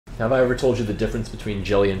Have I ever told you the difference between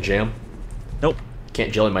jelly and jam? Nope.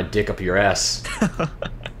 Can't jelly my dick up your ass.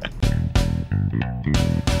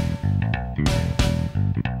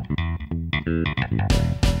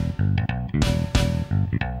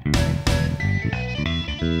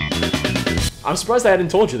 I'm surprised I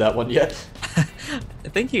hadn't told you that one yet. I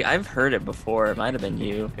think I've heard it before. It might have been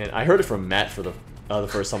you. And I heard it from Matt for the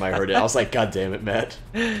first time I heard it. I was like, God damn it, Matt.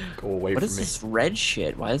 Go away from me. What is this red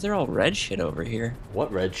shit? Why is there all red shit over here?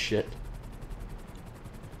 What red shit?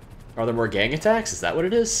 Are there more gang attacks? Is that what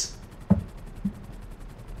it is?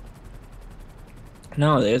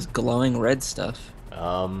 No, there's glowing red stuff.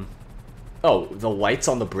 Oh, the lights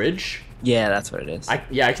on the bridge? Yeah, that's what it is.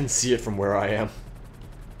 Yeah, I can see it from where I am.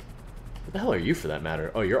 What the hell are you, for that matter?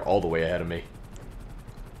 Oh, you're all the way ahead of me.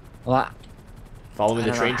 Well, Following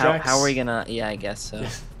the train tracks? How are we gonna... Yeah, I guess so.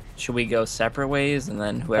 Should we go separate ways and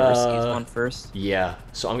then whoever sees one first? Yeah,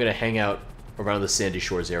 so I'm gonna hang out around the Sandy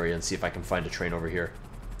Shores area and see if I can find a train over here.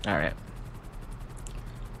 Alright.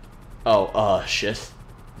 Oh, shit.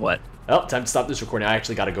 What? Oh, time to stop this recording. I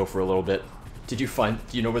actually gotta go for a little bit. Do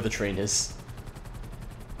you know where the train is?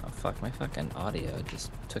 Oh, fuck, my fucking audio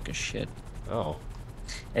just took a shit. Oh.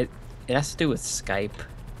 It has to do with Skype.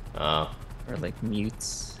 Oh. Or, like,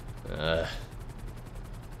 mutes.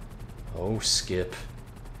 Oh, Skip.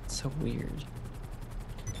 It's so weird.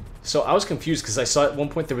 So I was confused because I saw at one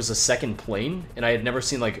point there was a second plane, and I had never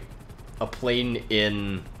seen, like, a plane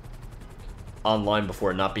in online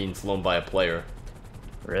before not being flown by a player.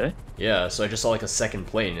 Really? Yeah, so I just saw, like, a second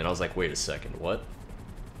plane, and I was like, wait a second, what?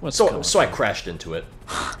 What's So I crashed into it.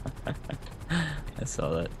 I saw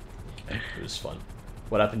that. It was fun.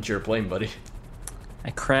 What happened to your plane, buddy?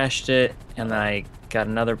 I crashed it, and then I got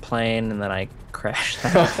another plane, and then I crashed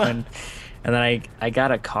that one. And then I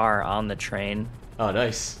got a car on the train. Oh,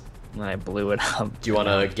 nice. And then I blew it up. Do you want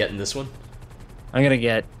to get in this one? I'm gonna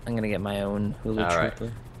get my own Hulu Trooper.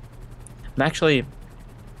 Right. I'm actually...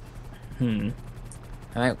 I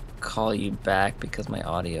might call you back because my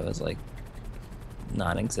audio is, like,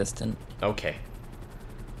 non-existent. Okay.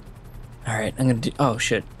 Alright, I'm gonna do... Oh,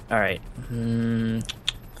 shit. Alright.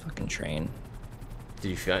 Fucking train.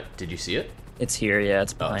 Did you see it? It's here, yeah,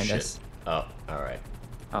 it's behind us. Oh, alright.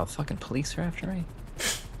 Oh, fucking police are after me?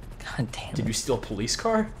 God damn it. Did you steal a police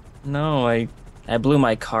car? No, I blew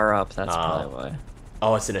my car up, that's probably why.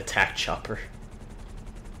 Oh, it's an attack chopper.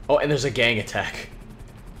 Oh, and there's a gang attack.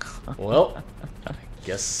 Well, I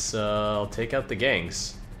guess I'll take out the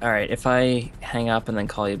gangs. Alright, if I hang up and then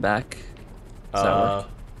call you back, does that work?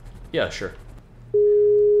 Yeah, sure.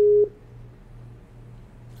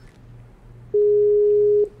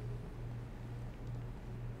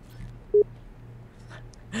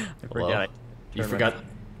 Hello? You forgot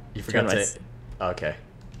to... Okay.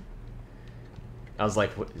 I was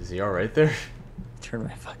like, what, is he alright there? Turn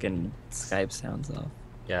my fucking Skype sounds off.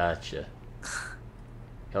 Gotcha.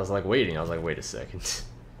 I was like waiting. I was like, wait a second.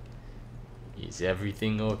 Is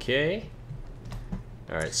everything okay?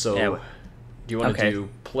 Alright, so... Yeah. Do you want to do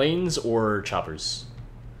planes or choppers?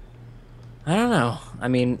 I don't know. I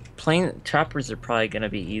mean, choppers are probably going to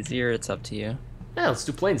be easier. It's up to you. Yeah, let's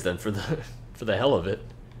do planes then for the hell of it.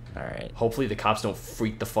 Alright. Hopefully the cops don't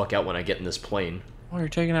freak the fuck out when I get in this plane. Oh, you're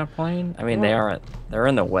taking out a plane? I mean, they're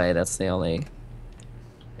in the way. That's the only...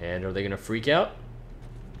 And are they going to freak out?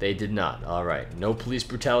 They did not. Alright. No police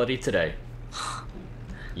brutality today.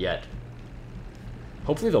 Yet.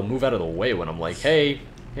 Hopefully they'll move out of the way when I'm like, hey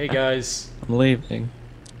guys. I'm leaving.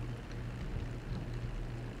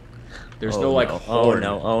 There's no like horn.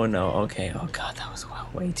 Oh no, okay. Oh god, that was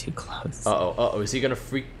way too close. Uh-oh, is he going to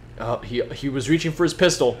freak... he was reaching for his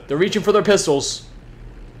pistol. They're reaching for their pistols.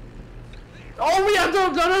 Oh, yeah,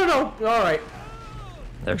 no. All right.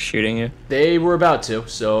 They're shooting you? They were about to,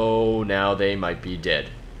 so now they might be dead.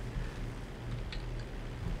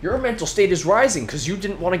 Your mental state is rising because you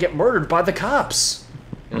didn't want to get murdered by the cops.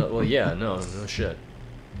 Well, yeah, no shit.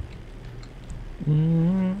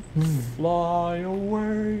 Fly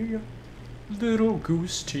away, little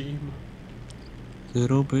goose team.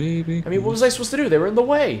 Little baby. I mean, what was I supposed to do? They were in the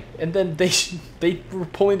way, and then they were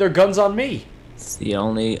pulling their guns on me. It's the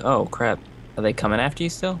only... Oh, crap. Are they coming after you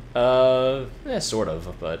still? Yeah, sort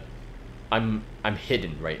of, but I'm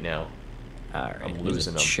hidden right now. Alright, I'm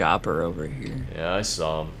losing them. Chopper over here. Yeah, I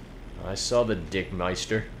saw him. I saw the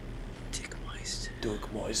Dickmeister.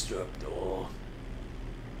 Dickmeister. Oh.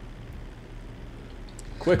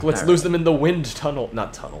 Quick, let's lose them in the wind tunnel.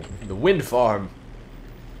 Not tunnel. The wind farm.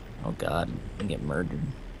 Oh god, and get murdered.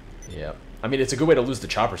 Yeah. I mean, it's a good way to lose the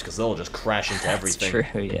choppers because they'll just crash into everything.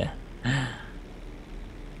 That's true, yeah.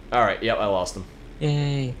 Alright, yep, I lost them.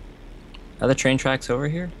 Yay. Are the train tracks over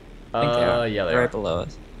here? I think they are. Yeah, they They're are. right below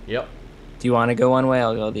us. Yep. Do you want to go one way?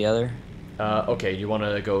 I'll go the other. Okay. You want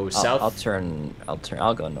to go south?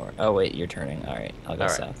 I'll go north. Oh wait, you're turning. All right. I'll go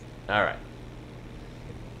south. All right.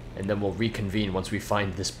 And then we'll reconvene once we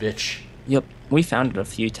find this bitch. Yep. We found it a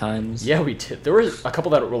few times. Yeah, we did. There were a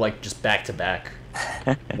couple that were like just back to back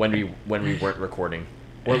when we weren't recording,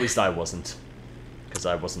 or at least I wasn't, because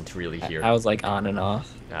I wasn't really here. I was like on and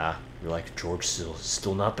off. Nah, we're like, George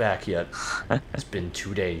still not back yet. It's been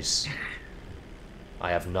 2 days.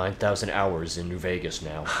 I have 9,000 hours in New Vegas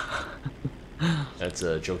now. That's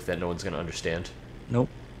a joke that no one's gonna understand. Nope.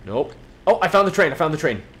 Nope. Oh, I found the train.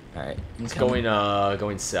 All right. It's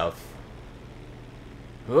going south.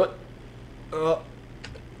 I'm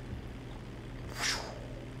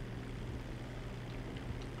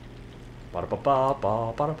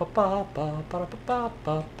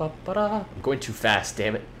going too fast,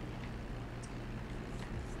 damn it.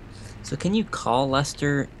 So can you call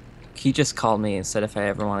Lester? Can you just call me instead if I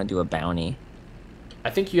ever want to do a bounty? I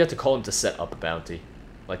think you have to call him to set up a bounty.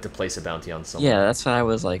 Like to place a bounty on someone. Yeah, that's what I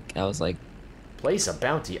was like. Place a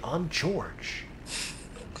bounty on George.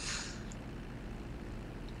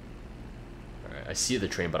 Alright, I see the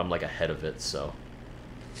train, but I'm like ahead of it, so...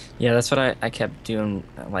 Yeah, that's what I kept doing,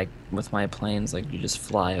 like, with my planes. Like, you just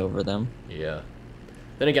fly over them. Yeah.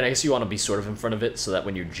 Then again, I guess you want to be sort of in front of it, so that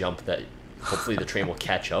when you jump, that hopefully the train will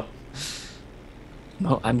catch up.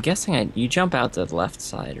 Well, I'm guessing you jump out the left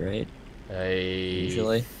side, right?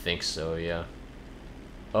 Usually think so, yeah.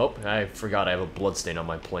 Oh, I forgot I have a bloodstain on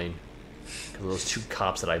my plane. Because of those 2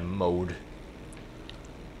 cops that I mowed.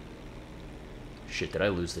 Shit, did I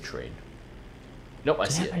lose the train? Nope, I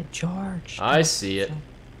see it. George. I see it.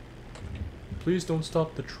 Please don't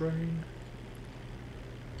stop the train.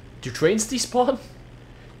 Do trains despawn?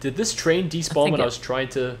 Did this train despawn when I was trying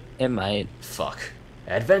to... It might. Fuck.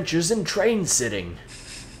 Adventures in train sitting.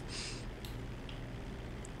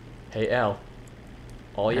 Hey, Al.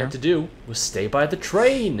 All you had to do was stay by the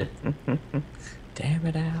train. Damn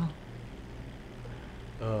it, Al.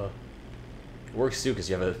 It works too, because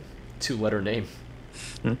you have a 2-letter name.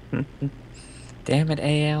 Damn it,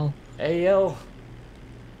 AL. AL.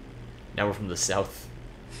 Now we're from the south.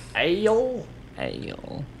 AL.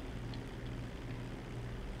 AL.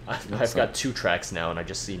 I've got 2 tracks now, and I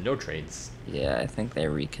just see no trains. Yeah, I think they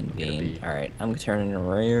reconvened. Alright, I'm turning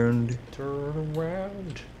around. Turn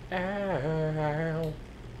around. Ow.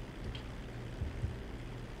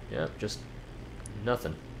 Yeah, just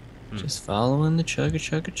nothing. Just following the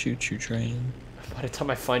chugga-chugga-choo-choo train. By the time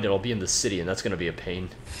I find it, I'll be in the city, and that's going to be a pain.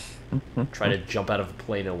 Trying to jump out of a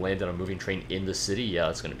plane and land on a moving train in the city? Yeah,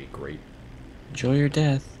 that's going to be great. Enjoy your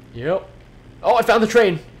death. Yep. Oh, I found the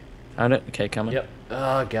train! Found it? Okay, coming. Yep.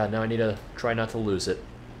 Oh, God, now I need to try not to lose it.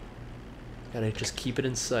 Gotta just keep it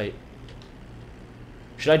in sight.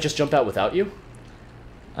 Should I just jump out without you?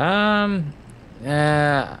 I'd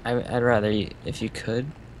rather if you could.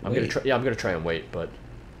 I'm gonna try. Yeah, I'm gonna try and wait, but.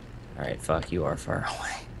 All right, fuck. You are far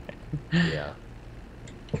away. Yeah.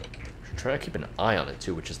 Try to keep an eye on it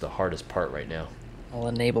too, which is the hardest part right now. I'll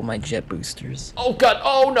enable my jet boosters. Oh God!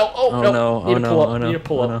 Oh no! Oh no! Need to pull up. Need to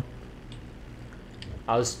pull up. No.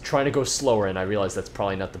 I was trying to go slower, and I realized that's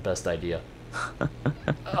probably not the best idea.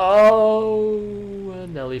 Oh,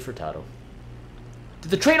 Nelly Furtado.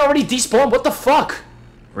 Did the train already despawn? What the fuck?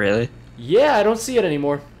 Really? Yeah, I don't see it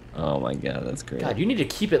anymore. Oh my God, that's great. God, you need to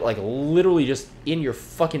keep it like literally just in your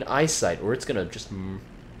fucking eyesight, or it's gonna just.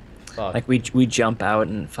 Fuck. Like we jump out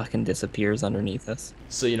and it fucking disappears underneath us.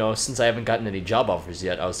 So, you know, since I haven't gotten any job offers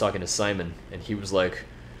yet, I was talking to Simon, and he was like,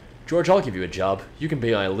 George, I'll give you a job. You can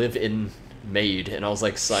be my live-in maid. And I was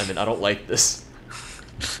like, Simon, I don't like this.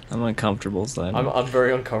 I'm uncomfortable, Simon. I'm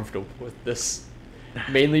very uncomfortable with this.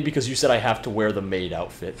 Mainly because you said I have to wear the maid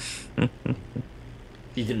outfit.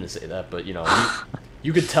 He didn't say that, but, you know,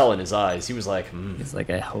 you could tell in his eyes. He was like, He's like,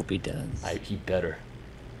 I hope he does. He better.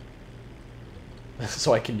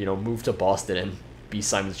 So I can, you know, move to Boston and be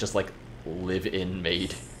Simon's just like live-in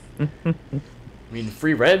maid. I mean,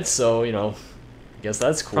 free rent, so, you know, I guess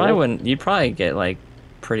that's cool. Probably wouldn't. You'd probably get like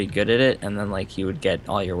pretty good at it, and then like you would get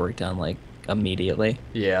all your work done like immediately.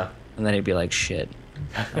 Yeah. And then he'd be like, shit,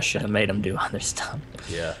 I should have made him do other stuff.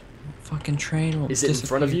 Yeah. Fucking train will Is it in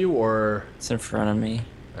front of you, or? It's in front of me.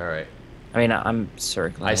 All right. I mean, I'm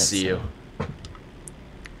circling. I see you.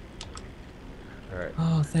 Alright.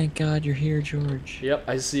 Oh, thank God you're here, George. Yep,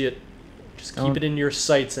 I see it. Just keep it in your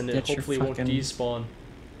sights and it hopefully won't fucking... despawn.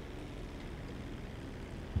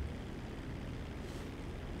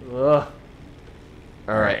 Ugh.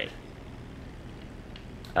 Alright.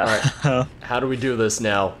 Alright. How do we do this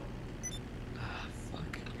now?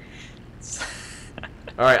 Fuck.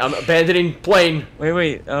 Alright, I'm abandoning plane.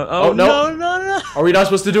 Wait. Oh, no. No. Are we not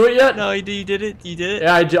supposed to do it yet? No, you did it. You did it.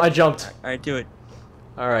 Yeah, I jumped. All right, do it.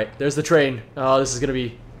 All right, there's the train. Oh, this is gonna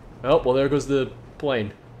be. Oh, well, there goes the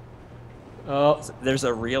plane. Oh, there's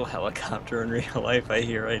a real helicopter in real life. I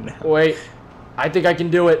hear right now. Wait, I think I can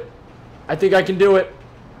do it. I think I can do it.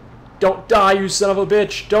 Don't die, you son of a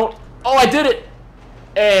bitch. Don't. Oh, I did it.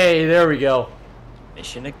 Hey, there we go.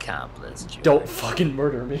 Mission accomplished. George. Don't fucking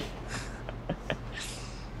murder me.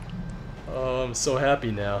 Oh, I'm so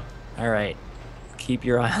happy now. All right, keep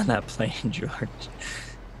your eye on that plane, George.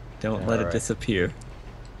 Don't let it disappear.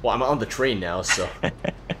 Well, I'm on the train now, so in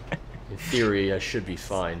theory I should be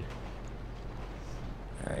fine.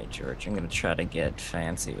 All right, George, I'm gonna try to get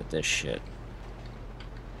fancy with this shit.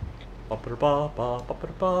 Oh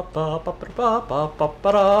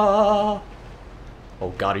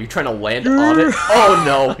God, are you trying to land on it? Oh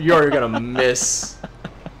no, you're gonna miss.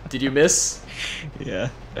 Did you miss? Yeah.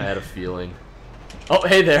 I had a feeling. Oh,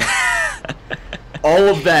 hey there. All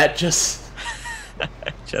of that just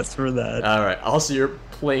for that. All right. Also, your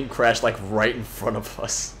plane crashed like right in front of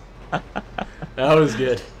us. That was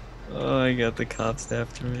good. Oh, I got the cops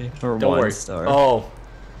after me. Or don't one worry. star. Oh,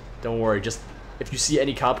 don't worry. Just if you see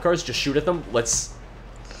any cop cars, just shoot at them. Let's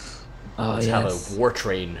have a war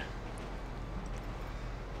train.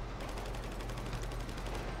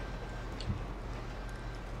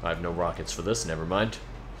 I have no rockets for this. Never mind.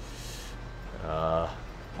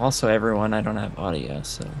 Also, everyone, I don't have audio,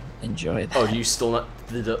 so enjoy that. Oh, do you still not?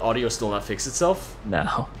 Did the audio still not fix itself?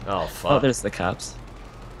 No. Oh fuck. Oh, there's the cops.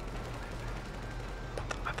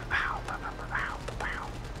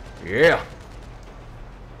 Yeah.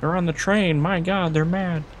 They're on the train. My God, they're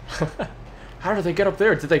mad. How did they get up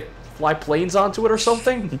there? Did they fly planes onto it or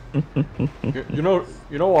something? you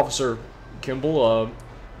know, Officer Kimball.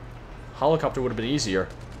 Helicopter would have been easier.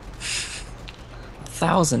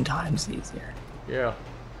 1,000 times easier. Yeah.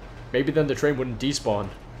 Maybe then the train wouldn't despawn.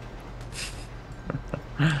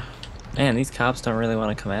 Man, these cops don't really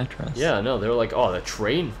want to come after us. Yeah, no, they were like, oh, the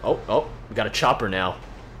train. Oh, we got a chopper now.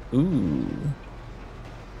 Ooh.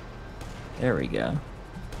 There we go.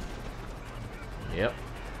 Yep.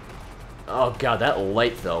 Oh God, that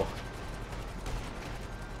light though.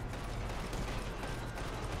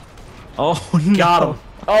 Oh no. Got him.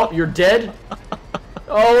 Oh, you're dead?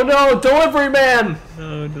 Oh no, delivery man!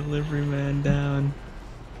 No, delivery man down.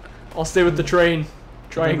 I'll stay with the train.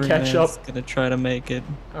 Try and catch up. Gonna try to make it.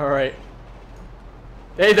 Alright.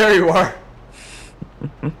 Hey, there you are.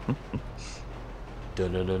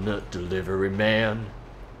 Dun-dun-dun-dun, delivery man.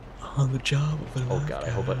 On the job. Oh God, I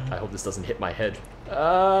hope this doesn't hit my head.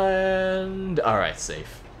 And alright,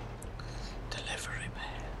 safe. Delivery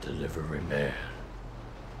man. Delivery man.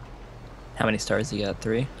 How many stars you got?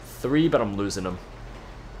 3? 3, but I'm losing them.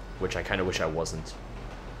 Which I kind of wish I wasn't.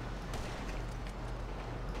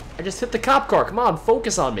 I just hit the cop car. Come on,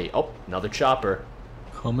 focus on me. Oh, another chopper.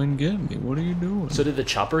 Come and get me. What are you doing? So did the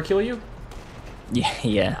chopper kill you?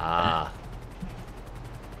 Yeah. Ah.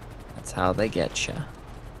 That's how they get ya.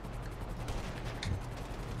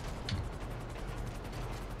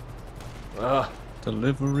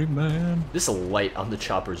 Delivery man. This light on the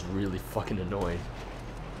chopper is really fucking annoying.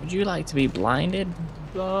 Would you like to be blinded?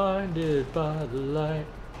 Blinded by the light.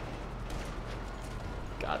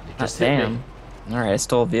 God, they just hit me. Alright, I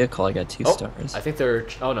stole a vehicle. I got 2 stars. I think they're...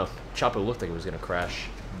 Oh no, chopper looked like it was gonna crash.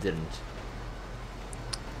 Didn't.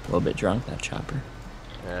 A little bit drunk, that chopper.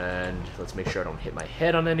 And let's make sure I don't hit my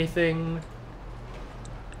head on anything.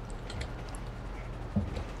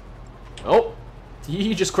 Oh!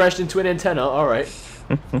 He just crashed into an antenna. Alright.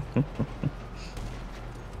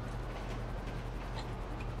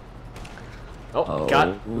 Oh,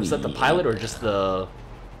 God. Was that the pilot or just the...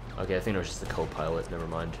 Okay, I think it was just the co-pilot. Never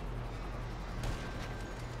mind.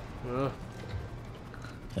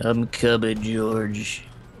 I'm coming, George.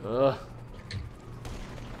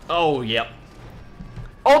 Oh, yep.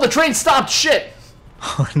 Oh, the train stopped! Shit!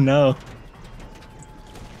 Oh, no.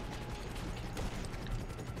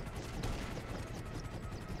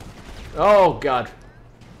 Oh, God.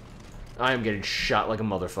 I am getting shot like a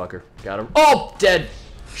motherfucker. Got him. Oh, dead!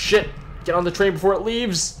 Shit! Get on the train before it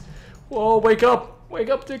leaves! Whoa, wake up! Wake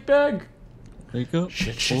up, dickbag! Wake up.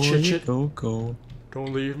 Shit. Go.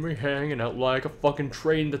 Don't leave me hanging out like a fucking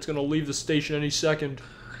train that's gonna leave the station any second.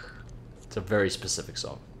 It's a very specific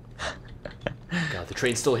song. God, the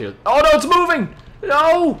train's still here. Oh no, it's moving!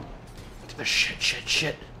 No!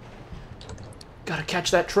 Shit. Gotta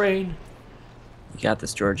catch that train. You got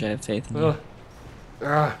this, George. I have faith in you.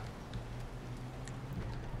 Where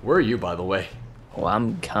are you, by the way? Oh,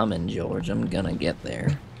 I'm coming, George. I'm gonna get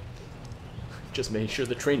there. Just making sure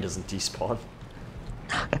the train doesn't despawn.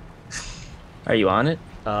 Are you on it?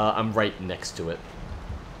 I'm right next to it.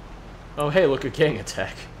 Oh, hey, look, a gang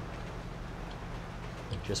attack.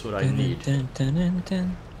 Just what I need.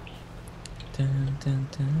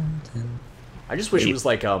 I just wish it was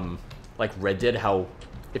like Red Dead, how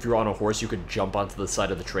if you were on a horse, you could jump onto the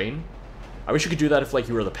side of the train. I wish you could do that if, like,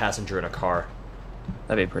 you were the passenger in a car.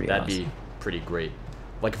 That'd be pretty awesome. That'd be pretty great.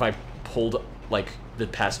 Like, if I pulled, like, the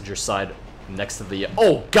passenger side next to the...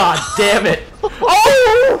 Oh, god damn it!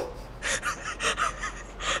 Oh!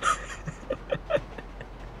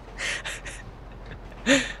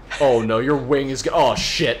 Oh, no, your wing is... Oh,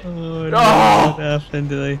 shit. Oh, no, what happened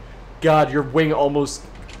to God, your wing almost...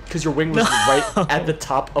 Because your wing was right at the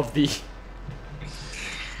top of the...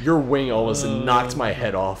 Your wing almost knocked my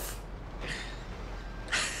head off.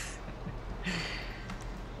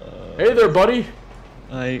 Hey there, buddy.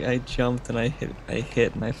 I jumped and I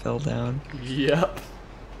hit and I fell down. Yep.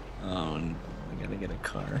 Oh no, I gotta get a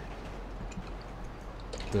car.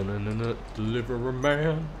 Deliver a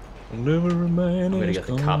man. Deliver a man. I'm gonna get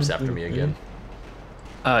the cops after me again.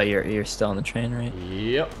 Oh, you're still on the train, right?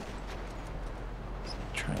 Yep.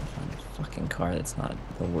 Trying to find a fucking car that's not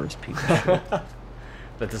the worst people.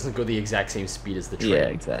 That doesn't go the exact same speed as the train. Yeah,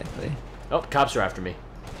 exactly. Oh, cops are after me.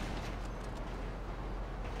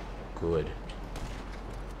 Good.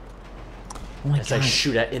 Oh my As God. I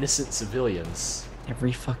shoot at innocent civilians.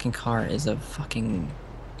 Every fucking car is a fucking...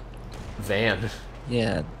 Van.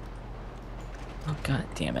 Yeah. Oh, god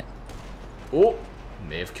damn it. Oh!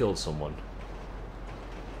 May have killed someone.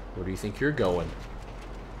 Where do you think you're going?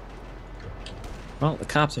 Well, the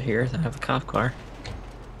cops are here. I have a cop car.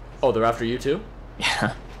 Oh, they're after you too?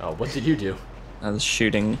 Yeah. Oh, what did you do? I was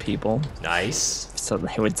shooting people Nice. so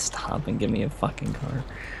they would stop and give me a fucking car.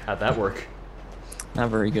 How'd that work? Not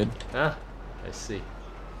very good. Ah, I see.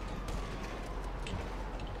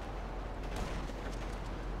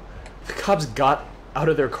 The cops got out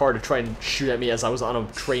of their car to try and shoot at me as I was on a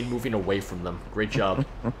train moving away from them. Great job.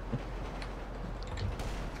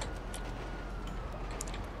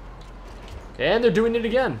 And they're doing it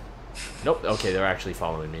again. Nope, okay, they're actually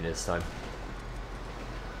following me this time.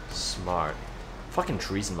 Smart. Fucking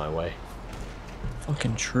trees in my way.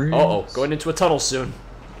 Fucking trees. Uh-oh, going into a tunnel soon.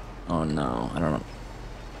 Oh no, I don't know.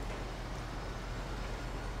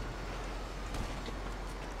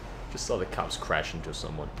 Just saw the cops crash into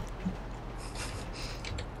someone.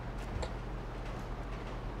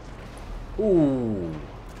 Ooh.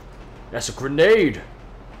 That's a grenade.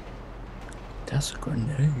 That's a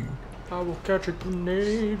grenade. I will catch a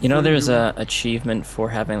grenade. You know, there's a achievement for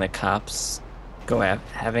having the cops go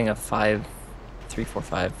having a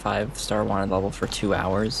 5-star wanted level for 2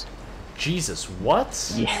 hours. Jesus,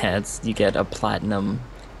 what? Yeah, you get a platinum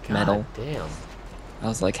medal. Damn. I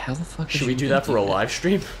was like, how the fuck? Should we do that for a live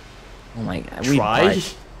stream? Oh my god. Try?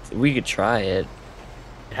 We could try it.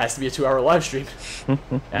 It has to be a 2-hour live stream.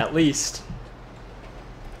 At least.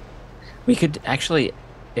 We could actually,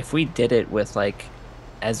 if we did it with like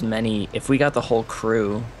as many, if we got the whole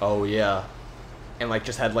crew. Oh yeah. And like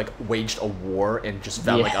just had like waged a war and just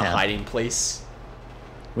found like a hiding place.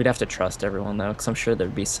 We'd have to trust everyone though, because I'm sure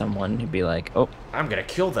there'd be someone who'd be like, oh, I'm gonna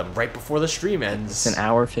kill them right before the stream ends. It's an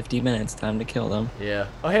hour, 50 minutes, time to kill them. Yeah.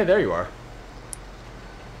 Oh hey, there you are.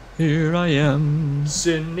 Here I am.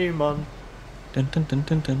 Cinnamon. Dun, dun, dun,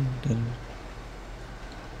 dun, dun, dun.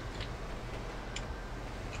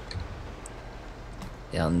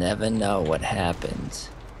 They'll never know what happened.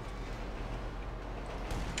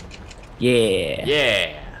 Yeah.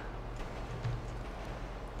 Yeah.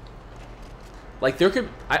 Like there could,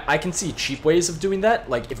 I can see cheap ways of doing that.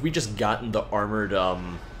 Like if we just got in the armored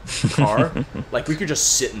car, like we could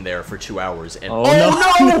just sit in there for 2 hours and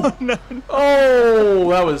no. No. Oh,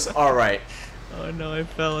 that was all right. Oh no, I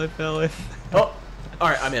fell. Oh, all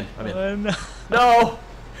right, I'm in. Oh no. No.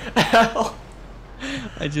 Hell.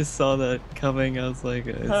 I just saw that coming. I was like,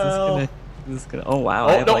 is this gonna? Oh wow.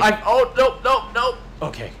 Oh no! No.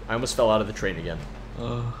 Okay, I almost fell out of the train again.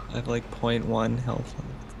 Oh, I have like 0.1 health.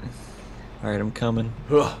 All right, I'm coming.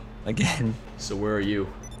 Ugh. Again. So where are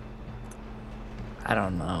you? I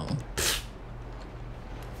don't know.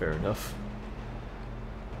 Fair enough.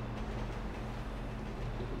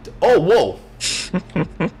 Oh, whoa!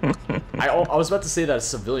 I was about to say that a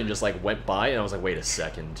civilian just like went by, and I was like, wait a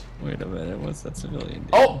second. Wait a minute, what's that civilian doing?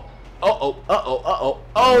 Oh!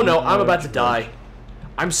 Oh no, I'm about to die.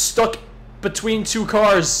 I'm stuck between 2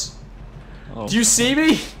 cars. Oh. Do you see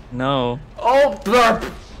me? No. Oh,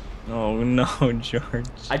 blurp! Oh no, George.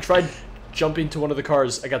 I tried jumping to one of the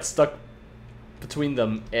cars. I got stuck between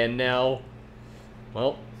them, and now,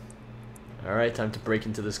 well, all right, time to break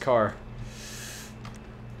into this car.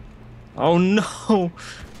 Oh no!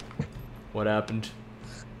 What happened?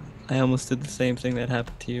 I almost did the same thing that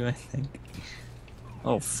happened to you, I think.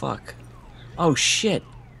 Oh, fuck. Oh, shit.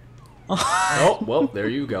 Oh, well, there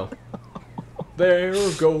you go. There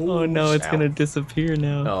goes. Oh, no, it's gonna disappear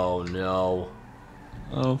now. Oh, no.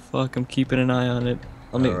 Oh, fuck, I'm keeping an eye on it.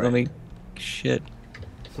 Let me... Shit.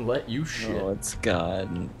 Let you shit. Oh, it's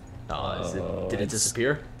gone. Did it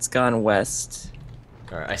disappear? It's gone west.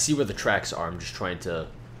 Alright, I see where the tracks are. I'm just trying to...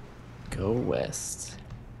 Go west.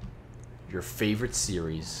 Your favorite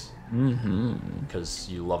series. Mm-hmm. Because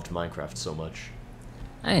you loved Minecraft so much.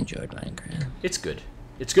 I enjoyed Minecraft. It's good.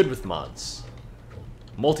 It's good with mods.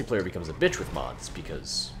 Multiplayer becomes a bitch with mods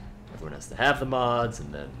because everyone has to have the mods,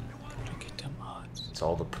 and then Get the mods. it's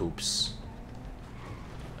all the poops.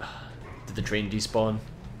 Did the train despawn?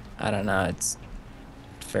 I don't know. It's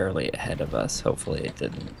fairly ahead of us. Hopefully it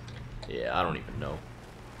didn't. Yeah, I don't even know.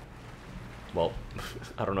 Well,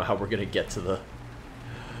 I don't know how we're gonna get to the...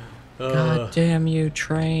 God damn you,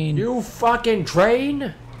 train. You fucking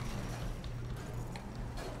train!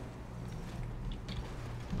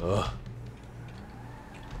 Ugh.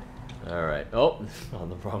 Alright. Oh, on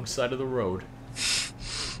the wrong side of the road.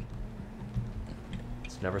 It's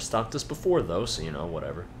never stopped us before, though, so, you know,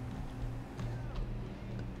 whatever.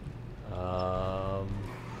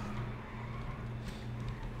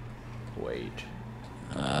 Wait.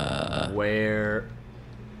 Where...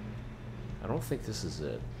 I don't think this is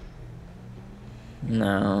it.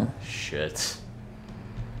 No. Shit.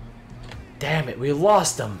 Damn it, we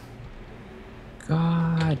lost him!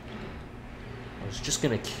 God. I was just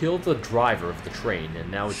gonna kill the driver of the train,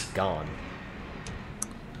 and now it's gone.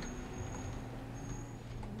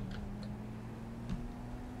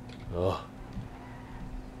 Ugh.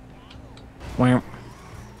 Wham.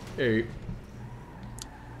 Hey.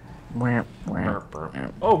 Wham.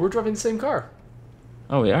 Wham. Oh, we're driving the same car.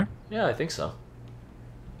 Oh, we are? Yeah, I think so.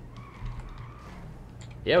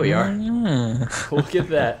 Yeah, we are. Look at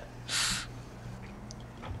that.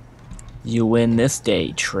 You win this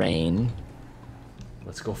day, train.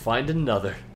 Let's go find another.